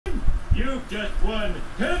You've just won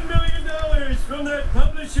 $10 million from that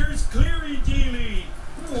publisher's Cleary dealie.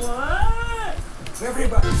 What?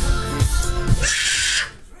 Everybody.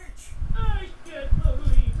 I can't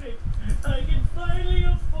believe it. I can finally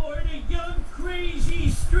afford a young,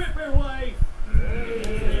 crazy stripper wife.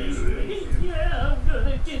 Yeah, I'm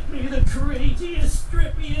gonna get me the craziest,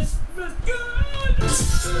 strippiest. God!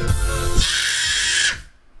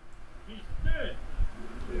 He's dead.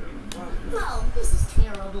 Oh, this is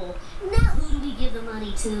terrible. Now who do we give the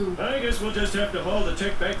money to? I guess we'll just have to haul the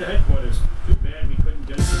check back to headquarters. Too bad we couldn't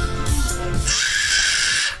get it.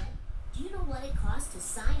 Do you know what it costs to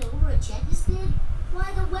sign over a check this big? Why,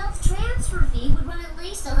 the wealth transfer fee would run at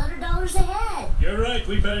least $100 a head. You're right.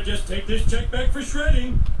 We better just take this check back for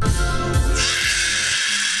shredding.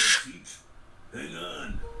 Hang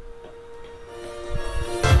on.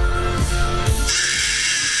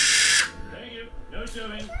 Thank you. No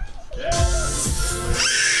showing. Is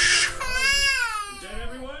that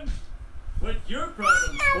everyone? What's your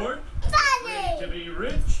problem, sport? Funny! To be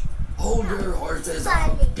rich? Hold your horses.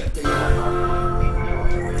 Funny. Get